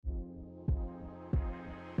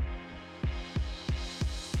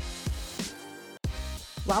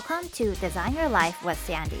Welcome to Design Your Life with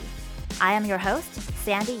Sandy. I am your host,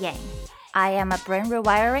 Sandy Yang. I am a brain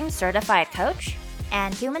rewiring certified coach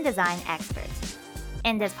and human design expert.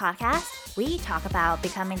 In this podcast, we talk about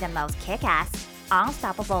becoming the most kick-ass,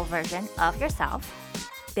 unstoppable version of yourself,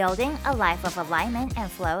 building a life of alignment and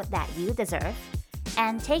flow that you deserve,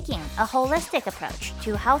 and taking a holistic approach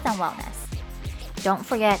to health and wellness. Don't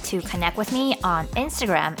forget to connect with me on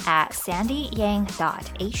Instagram at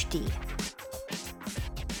sandyyang.hd.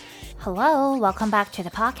 Hello, welcome back to the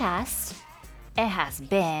podcast. It has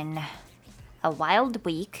been a wild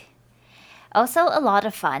week. Also a lot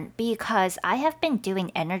of fun because I have been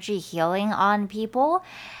doing energy healing on people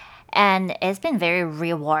and it's been very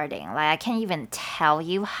rewarding. Like I can't even tell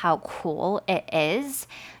you how cool it is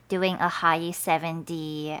doing a high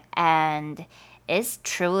 7D, and it's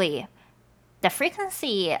truly the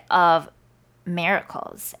frequency of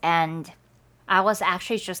miracles. And I was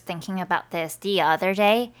actually just thinking about this the other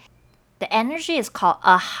day. The energy is called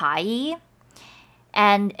a high,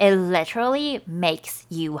 and it literally makes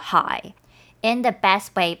you high in the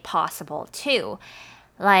best way possible too.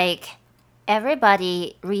 Like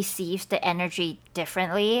everybody receives the energy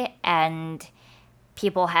differently and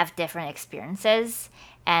people have different experiences.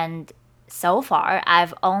 And so far,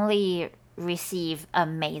 I've only received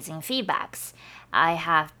amazing feedbacks. I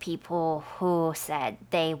have people who said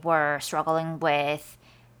they were struggling with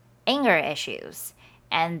anger issues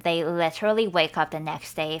and they literally wake up the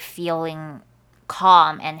next day feeling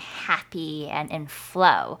calm and happy and in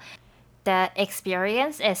flow. The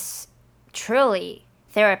experience is truly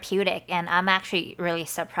therapeutic, and I'm actually really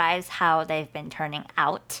surprised how they've been turning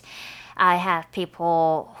out. I have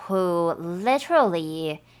people who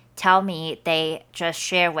literally tell me they just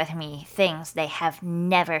share with me things they have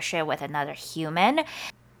never shared with another human. And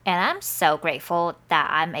I'm so grateful that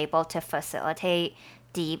I'm able to facilitate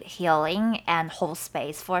deep healing and hold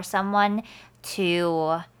space for someone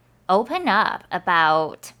to open up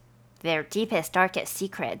about their deepest, darkest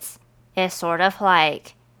secrets. It's sort of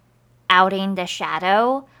like outing the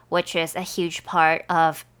shadow, which is a huge part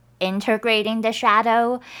of integrating the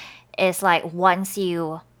shadow. Is like once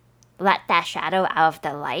you let that shadow out of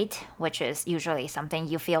the light, which is usually something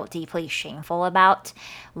you feel deeply shameful about,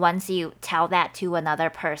 once you tell that to another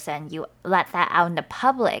person, you let that out in the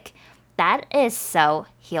public, that is so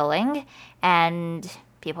healing, and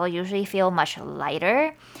people usually feel much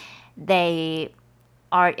lighter. They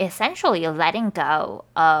are essentially letting go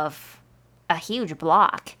of a huge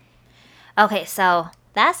block. Okay, so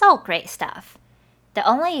that's all great stuff. The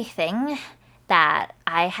only thing that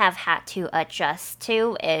I have had to adjust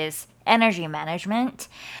to is energy management.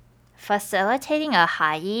 Facilitating a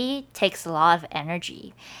high takes a lot of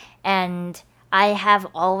energy, and I have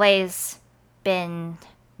always been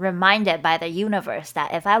reminded by the universe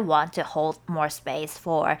that if I want to hold more space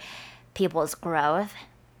for people's growth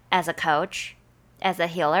as a coach, as a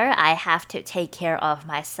healer, I have to take care of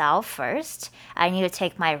myself first. I need to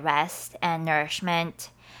take my rest and nourishment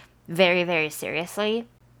very, very seriously.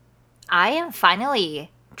 I am finally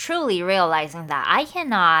truly realizing that I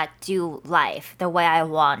cannot do life the way I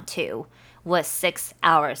want to with 6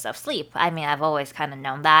 hours of sleep. I mean, I've always kind of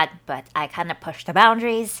known that, but I kind of push the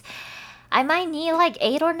boundaries. I might need like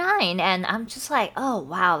 8 or 9, and I'm just like, oh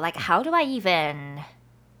wow, like how do I even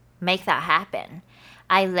make that happen?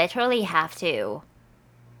 I literally have to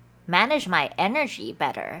manage my energy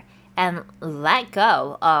better and let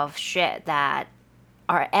go of shit that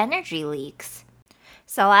are energy leaks.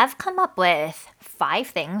 So I've come up with 5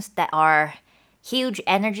 things that are huge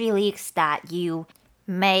energy leaks that you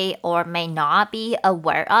may or may not be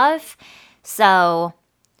aware of. So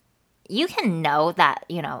you can know that,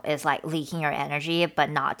 is like leaking your energy, but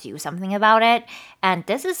not do something about it. And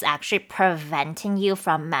this is actually preventing you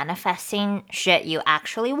from manifesting shit you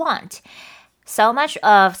actually want. So much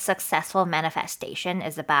of successful manifestation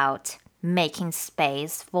is about making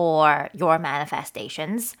space for your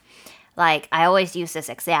manifestations. Like, I always use this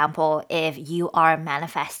example. If you are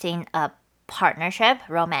manifesting a partnership,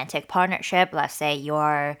 romantic partnership, let's say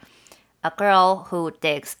you're a girl who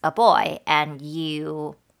digs a boy and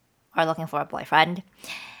you are looking for a boyfriend,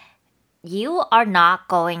 you are not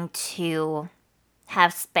going to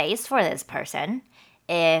have space for this person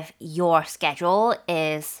if your schedule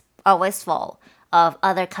is always full of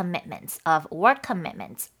other commitments, of work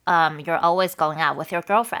commitments. You're always going out with your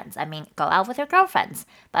girlfriends. I mean, go out with your girlfriends.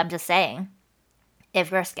 But I'm just saying, if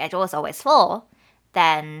your schedule is always full,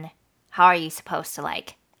 then how are you supposed to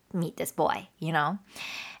like meet this boy,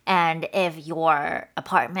 And if your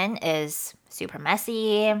apartment is super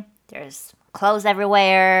messy, there's clothes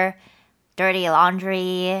everywhere, dirty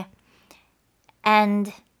laundry,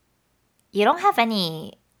 and you don't have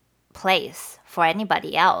any place for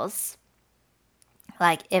anybody else.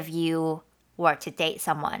 Like if you were to date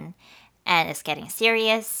someone and it's getting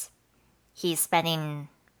serious, he's spending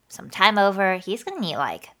some time over, he's gonna need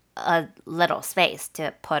like a little space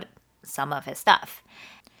to put some of his stuff.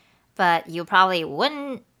 But you probably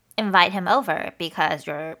wouldn't invite him over because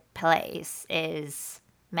your place is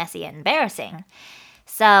messy and embarrassing.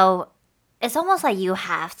 So it's almost like you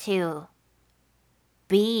have to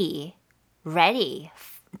be ready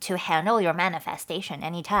to handle your manifestation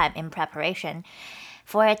anytime in preparation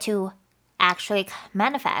for it to actually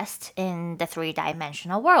manifest in the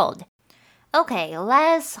three-dimensional world. Okay,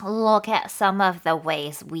 let's look at some of the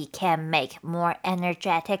ways we can make more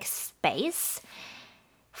energetic space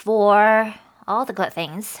for all the good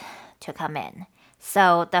things to come in.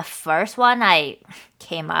 So the first one I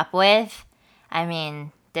came up with, I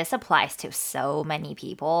mean, this applies to so many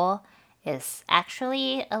people, is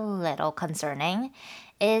actually a little concerning,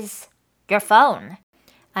 is your phone.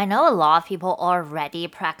 I know a lot of people already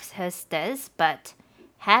practice this, but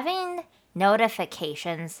having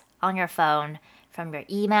notifications on your phone from your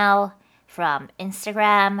email, from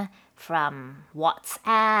Instagram, from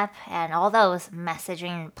WhatsApp, and all those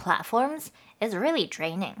messaging platforms is really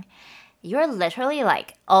draining. You're literally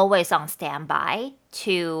like always on standby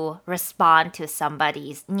to respond to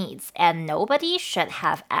somebody's needs, and nobody should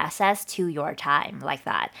have access to your time like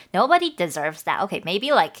that. Nobody deserves that. Okay,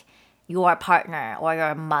 maybe like your partner or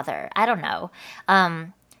your mother, I don't know.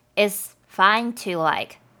 It's fine to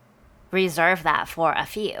like reserve that for a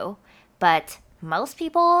few, but most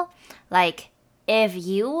people, like if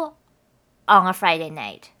you on a Friday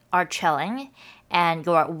night are chilling and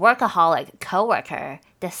your workaholic coworker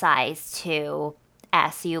decides to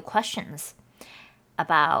ask you questions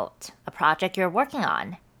about a project you're working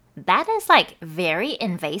on, that is like very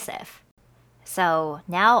invasive. So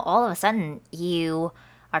now all of a sudden you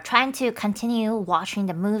are trying to continue watching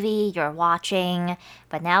the movie you're watching,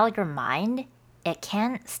 but now your mind, it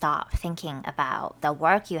can't stop thinking about the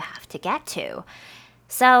work you have to get to.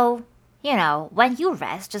 So, when you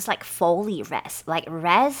rest, just like fully rest, like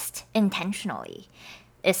rest intentionally,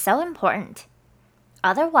 is so important.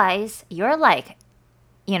 Otherwise, you're like,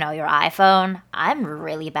 your iPhone. I'm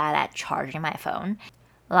really bad at charging my phone.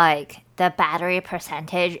 Like, the battery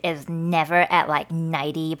percentage is never at like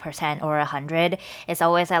 90% or 100. It's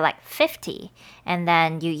always at like 50. And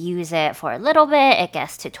then you use it for a little bit, it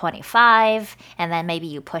gets to 25. And then maybe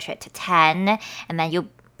you push it to 10. And then you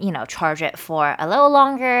charge it for a little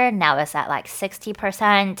longer. Now it's at like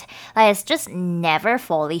 60%. Like, it's just never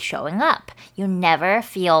fully showing up. You never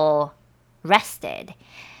feel rested.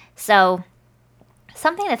 So,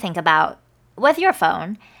 something to think about with your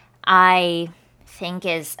phone, I think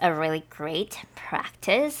is a really great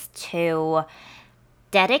practice to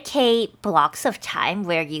dedicate blocks of time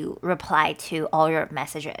where you reply to all your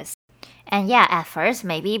messages. And yeah, at first,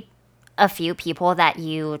 maybe a few people that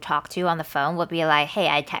you talk to on the phone would be like, hey,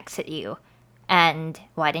 I texted you. And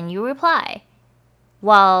why didn't you reply?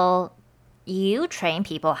 Well, you train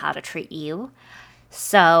people how to treat you.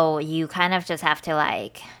 So you kind of just have to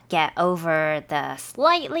like get over the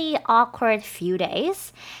slightly awkward few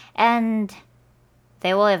days and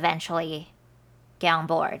they will eventually get on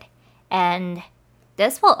board. And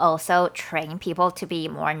this will also train people to be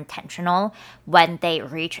more intentional when they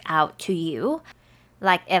reach out to you.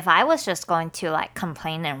 Like if I was just going to like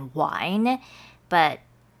complain and whine, but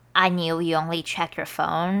I knew you only check your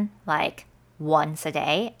phone like once a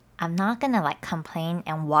day, I'm not gonna like complain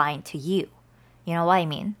and whine to you. You know what I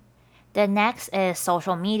mean? The next is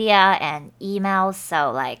social media and emails.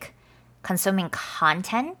 So like consuming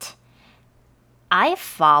content. I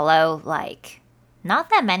follow like not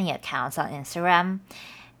that many accounts on Instagram,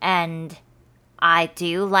 and I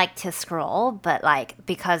do like to scroll, but like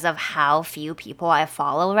because of how few people I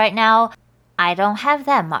follow right now, I don't have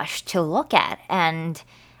that much to look at and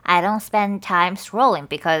I don't spend time scrolling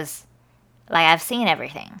because like I've seen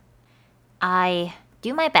everything. I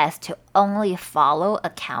do my best to only follow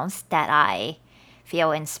accounts that I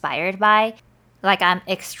feel inspired by. Like I'm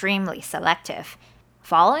extremely selective.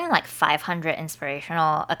 Following like 500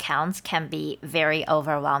 inspirational accounts can be very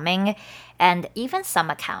overwhelming, and even some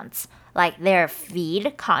accounts, like their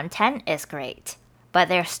feed content is great, but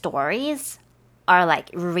their stories are like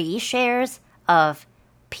reshares of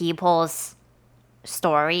people's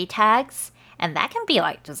story tags, and that can be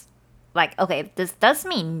like just like, okay, this does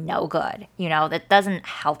me no good, that doesn't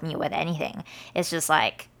help me with anything. It's just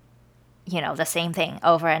like, the same thing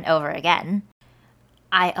over and over again.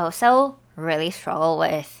 I also really struggle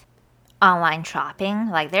with online shopping.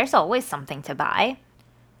 Like, there's always something to buy.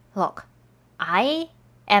 Look, I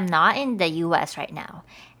am not in the US right now,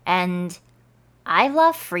 And I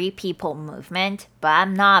love free people movement, but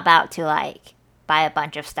I'm not about to like buy a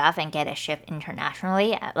bunch of stuff and get it shipped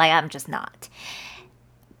internationally. Like, I'm just not.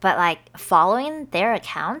 But like following their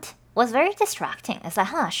account was very distracting. It's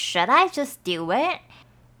like, should I just do it?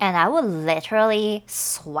 And I would literally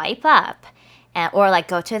swipe up and or like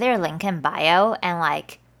go to their link in bio and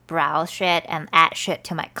like browse shit and add shit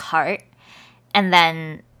to my cart. And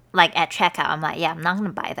then like at checkout, I'm like, yeah, I'm not gonna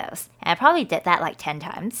buy those. And I probably did that like 10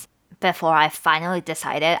 times before I finally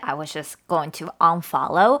decided I was just going to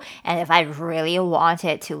unfollow. And if I really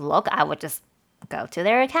wanted to look, I would just go to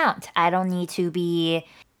their account. I don't need to be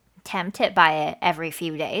tempted by it every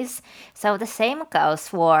few days. So the same goes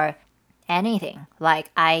for anything. Like,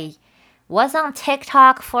 I was on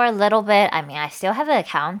TikTok for a little bit. I mean, I still have an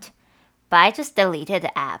account, but I just deleted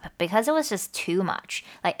the app because it was just too much.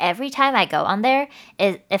 Like, every time I go on there,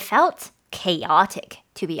 it felt chaotic,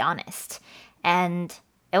 to be honest. And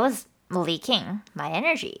it was leaking my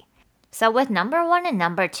energy. So, with number one and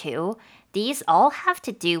number two, these all have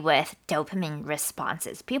to do with dopamine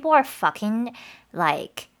responses. People are fucking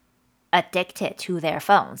like addicted to their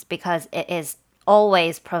phones because it is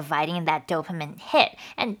always providing that dopamine hit.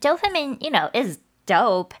 And dopamine, is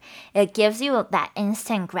dope. It gives you that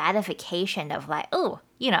instant gratification of like, oh,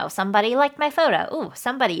 somebody liked my photo. Oh,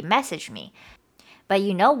 somebody messaged me. But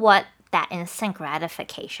you know what that instant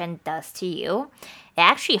gratification does to you? It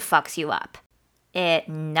actually fucks you up. It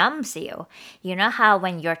numbs you. You know how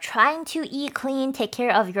when you're trying to eat clean, take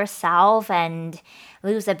care of yourself, and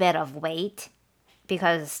lose a bit of weight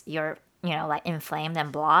because you're, like inflamed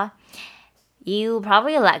and blah, you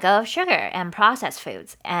probably let go of sugar and processed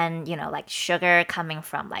foods and, like sugar coming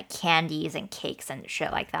from like candies and cakes and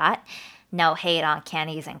shit like that. No hate on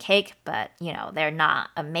candies and cake, but, they're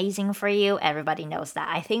not amazing for you. Everybody knows that.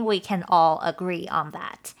 I think we can all agree on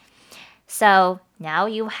that. So now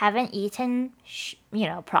you haven't eaten,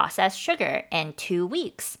 processed sugar in 2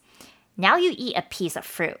 weeks. Now you eat a piece of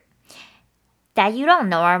fruit that you don't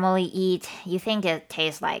normally eat. You think it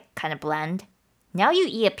tastes like kind of bland. Now you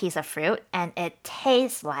eat a piece of fruit and it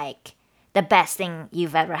tastes like the best thing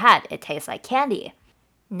you've ever had. It tastes like candy.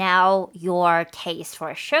 Now your taste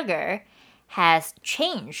for sugar has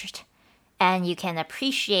changed and you can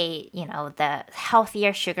appreciate, the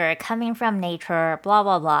healthier sugar coming from nature, blah,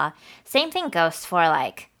 blah, blah. Same thing goes for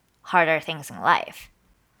like harder things in life.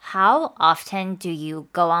 How often do you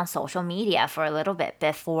go on social media for a little bit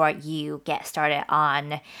before you get started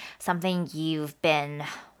on something you've been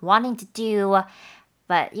wanting to do,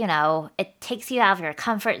 but it takes you out of your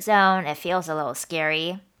comfort zone, it feels a little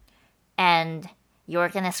scary, and you're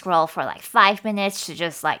gonna scroll for like 5 minutes to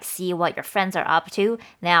just like see what your friends are up to.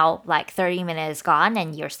 Now like 30 minutes gone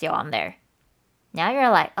and you're still on there. Now you're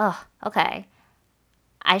like, oh, okay,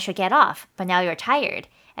 I should get off. But now you're tired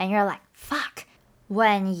and you're like, fuck.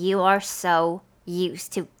 When you are so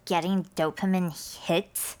used to getting dopamine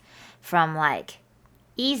hits from like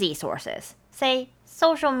easy sources, say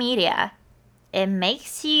social media, it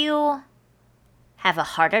makes you have a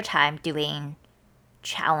harder time doing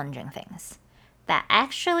challenging things that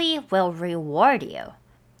actually will reward you.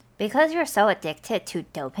 Because you're so addicted to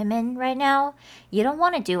dopamine right now, you don't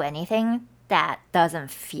want to do anything that doesn't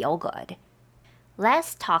feel good.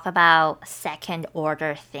 Let's talk about second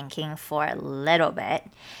order thinking for a little bit.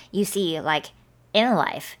 You see, like in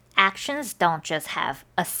life, actions don't just have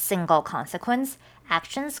a single consequence,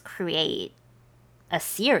 actions create a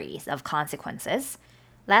series of consequences.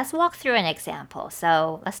 Let's walk through an example.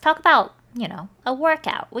 So let's talk about, a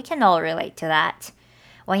workout. We can all relate to that.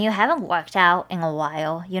 When you haven't worked out in a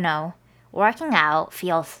while, working out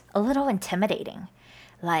feels a little intimidating.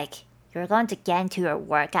 Like you're going to get into your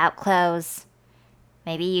workout clothes.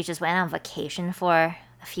 Maybe you just went on vacation for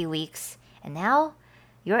a few weeks and now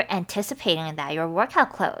you're anticipating that your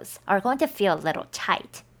workout clothes are going to feel a little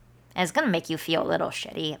tight. And it's going to make you feel a little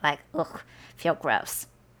shitty, like, ugh, feel gross.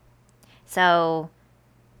 So,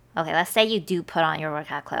 okay, let's say you do put on your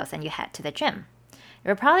workout clothes and you head to the gym.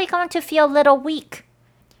 You're probably going to feel a little weak.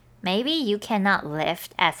 Maybe you cannot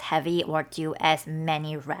lift as heavy or do as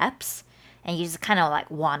many reps and you just kind of like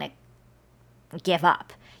want to give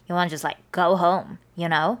up. You want to just like go home,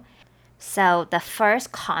 So the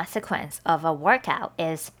first consequence of a workout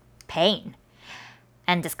is pain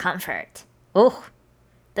and discomfort. Ooh.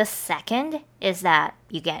 The second is that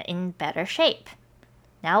you get in better shape.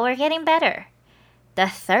 Now we're getting better. The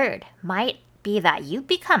third might be that you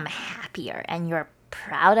become happier and you're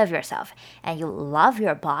proud of yourself and you love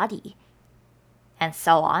your body. And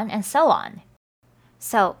so on and so on.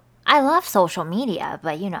 So I love social media,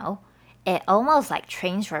 but it almost like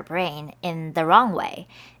trains your brain in the wrong way.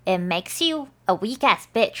 It makes you a weak ass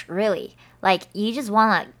bitch, really. Like you just want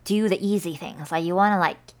to like do the easy things. Like you want to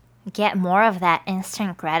like get more of that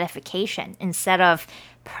instant gratification instead of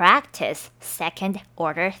practice second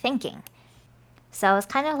order thinking. So it's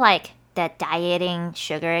kind of like the dieting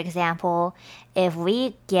sugar example. If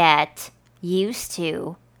we get used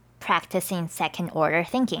to practicing second order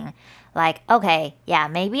thinking, like, okay, yeah,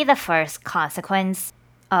 maybe the first consequence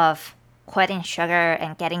of quitting sugar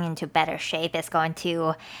and getting into better shape is going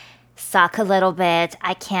to suck a little bit.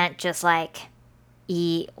 I can't just like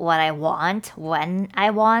eat what I want when I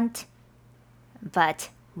want. But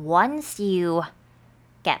once you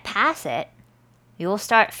get past it, you'll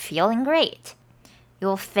start feeling great.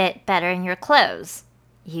 You'll fit better in your clothes.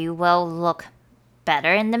 You will look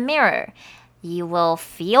better in the mirror. You will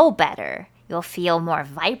feel better. You'll feel more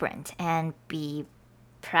vibrant and be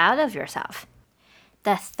proud of yourself.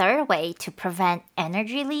 The third way to prevent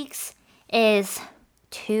energy leaks is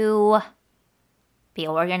to be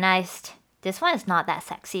organized. This one is not that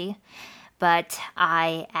sexy, but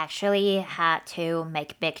I actually had to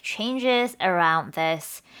make big changes around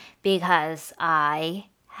this because I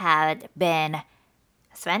had been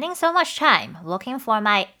spending so much time looking for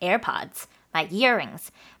my AirPods, my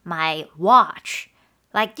earrings, my watch.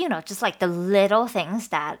 Like, just like the little things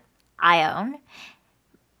that I own.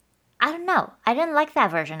 I don't know. I didn't like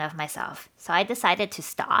that version of myself. So I decided to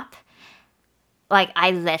stop. Like,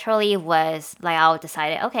 I literally was like, I'll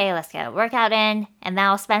decide, okay, let's get a workout in. And then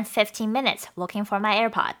I'll spend 15 minutes looking for my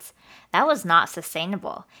AirPods. That was not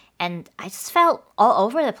sustainable. And I just felt all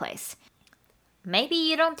over the place. Maybe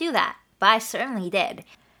you don't do that, but I certainly did.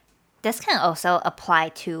 This can also apply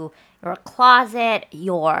to your closet,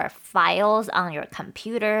 your files on your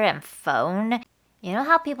computer and phone. You know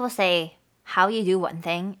how people say, how you do one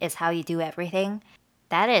thing is how you do everything?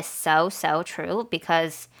 That is so, so true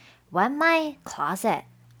because when my closet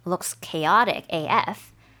looks chaotic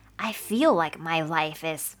AF, I feel like my life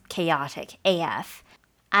is chaotic AF.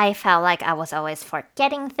 I felt like I was always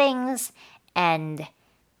forgetting things and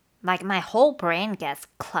like my whole brain gets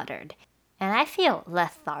cluttered and I feel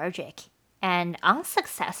lethargic and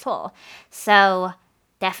unsuccessful. So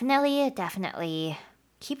definitely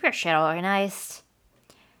keep your shit organized.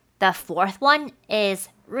 The fourth one is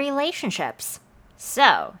relationships.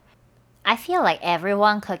 So I feel like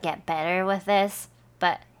everyone could get better with this,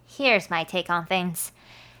 but here's my take on things.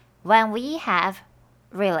 When we have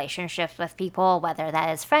relationships with people, whether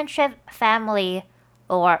that is friendship, family,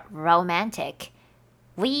 or romantic,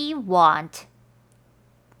 we want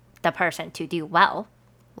the person to do well.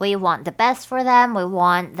 We want the best for them. We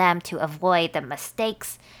want them to avoid the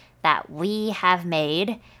mistakes that we have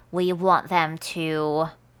made. We want them to,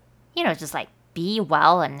 just like be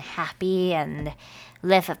well and happy and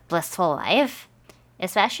live a blissful life.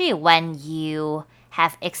 Especially when you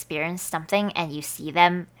have experienced something and you see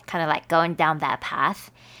them kind of like going down that path.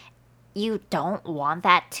 You don't want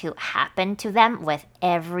that to happen to them with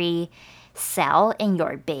every cell in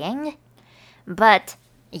your being. But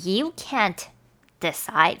you can't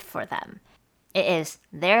decide for them. It is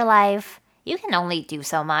their life. You can only do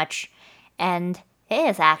so much. And it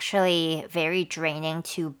is actually very draining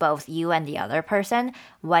to both you and the other person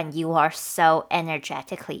when you are so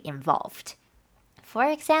energetically involved. For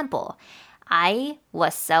example, I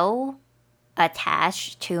was so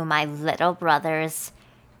attached to my little brother's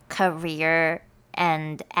career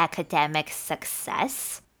and academic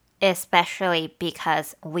success, especially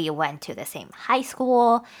because we went to the same high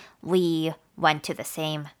school, we went to the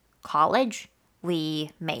same college,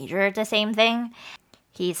 we majored the same thing.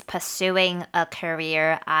 He's pursuing a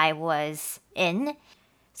career I was in.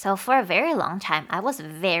 So for a very long time, I was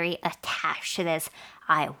very attached to this.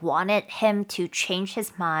 I wanted him to change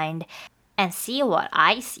his mind and see what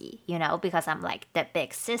I see, because I'm like the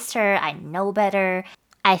big sister, I know better.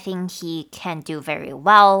 I think he can do very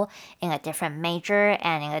well in a different major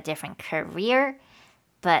and in a different career.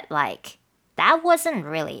 But like, that wasn't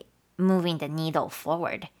really moving the needle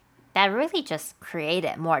forward. That really just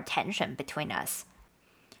created more tension between us.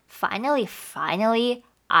 Finally,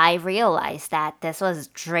 I realized that this was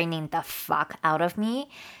draining the fuck out of me.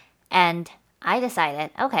 And I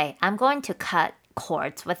decided, okay, I'm going to cut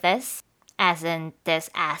cords with this, as in this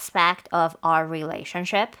aspect of our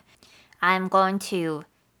relationship. I'm going to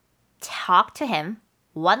talk to him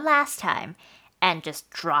one last time and just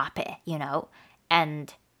drop it,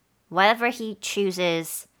 And whatever he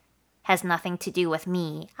chooses has nothing to do with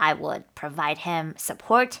me. I would provide him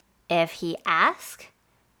support if he asks,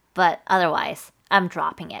 but otherwise, I'm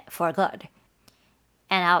dropping it for good.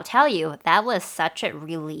 And I'll tell you, that was such a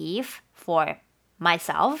relief for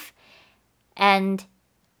myself And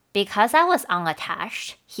because I was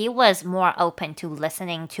unattached, he was more open to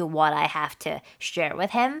listening to what I have to share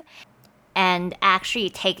with him and actually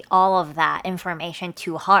take all of that information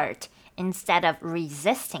to heart instead of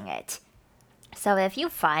resisting it. So if you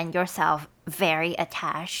find yourself very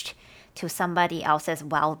attached to somebody else's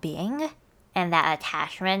well being, and that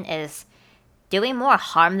attachment is doing more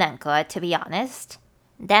harm than good, to be honest,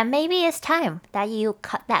 then maybe it's time that you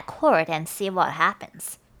cut that cord and see what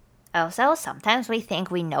happens. Also, sometimes we think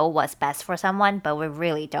we know what's best for someone, but we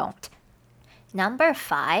really don't. Number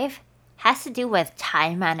 5 has to do with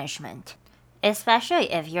time management.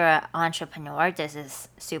 Especially if you're an entrepreneur, this is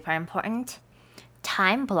super important.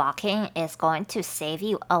 Time blocking is going to save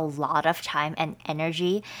you a lot of time and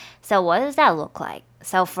energy. So, what does that look like?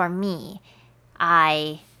 So, for me,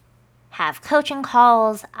 I have coaching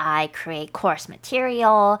calls, I create course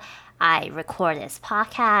material, I record this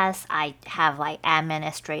podcast, I have like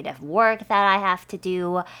administrative work that I have to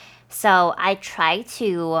do. So, I try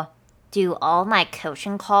to do all my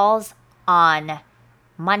coaching calls on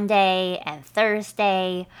Monday and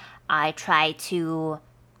Thursday. I try to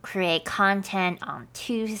create content on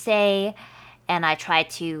Tuesday, and I try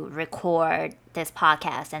to record this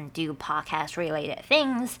podcast and do podcast related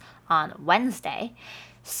things on Wednesday.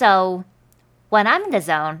 So when I'm in the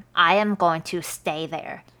zone, I am going to stay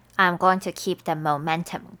there. I'm going to keep the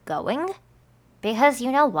momentum going because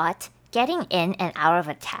you know what? Getting in and out of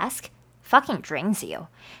a task fucking drains you.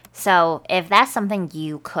 So if that's something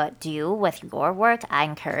you could do with your work, I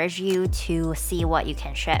encourage you to see what you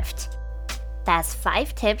can shift. That's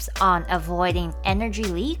 5 tips on avoiding energy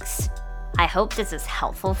leaks. I hope this is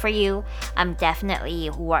helpful for you. I'm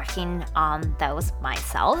definitely working on those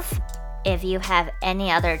myself. If you have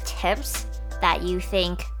any other tips that you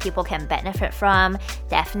think people can benefit from,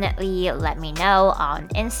 definitely let me know on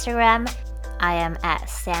Instagram. I am at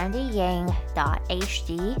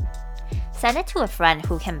sandyyang.hd. Send it to a friend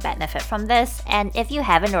who can benefit from this, and if you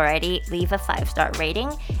haven't already, leave a 5-star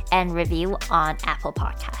rating and review on Apple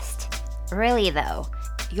Podcast. Really though,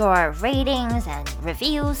 your ratings and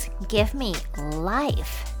reviews give me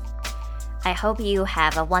life. I hope you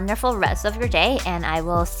have a wonderful rest of your day, and I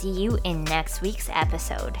will see you in next week's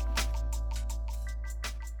episode.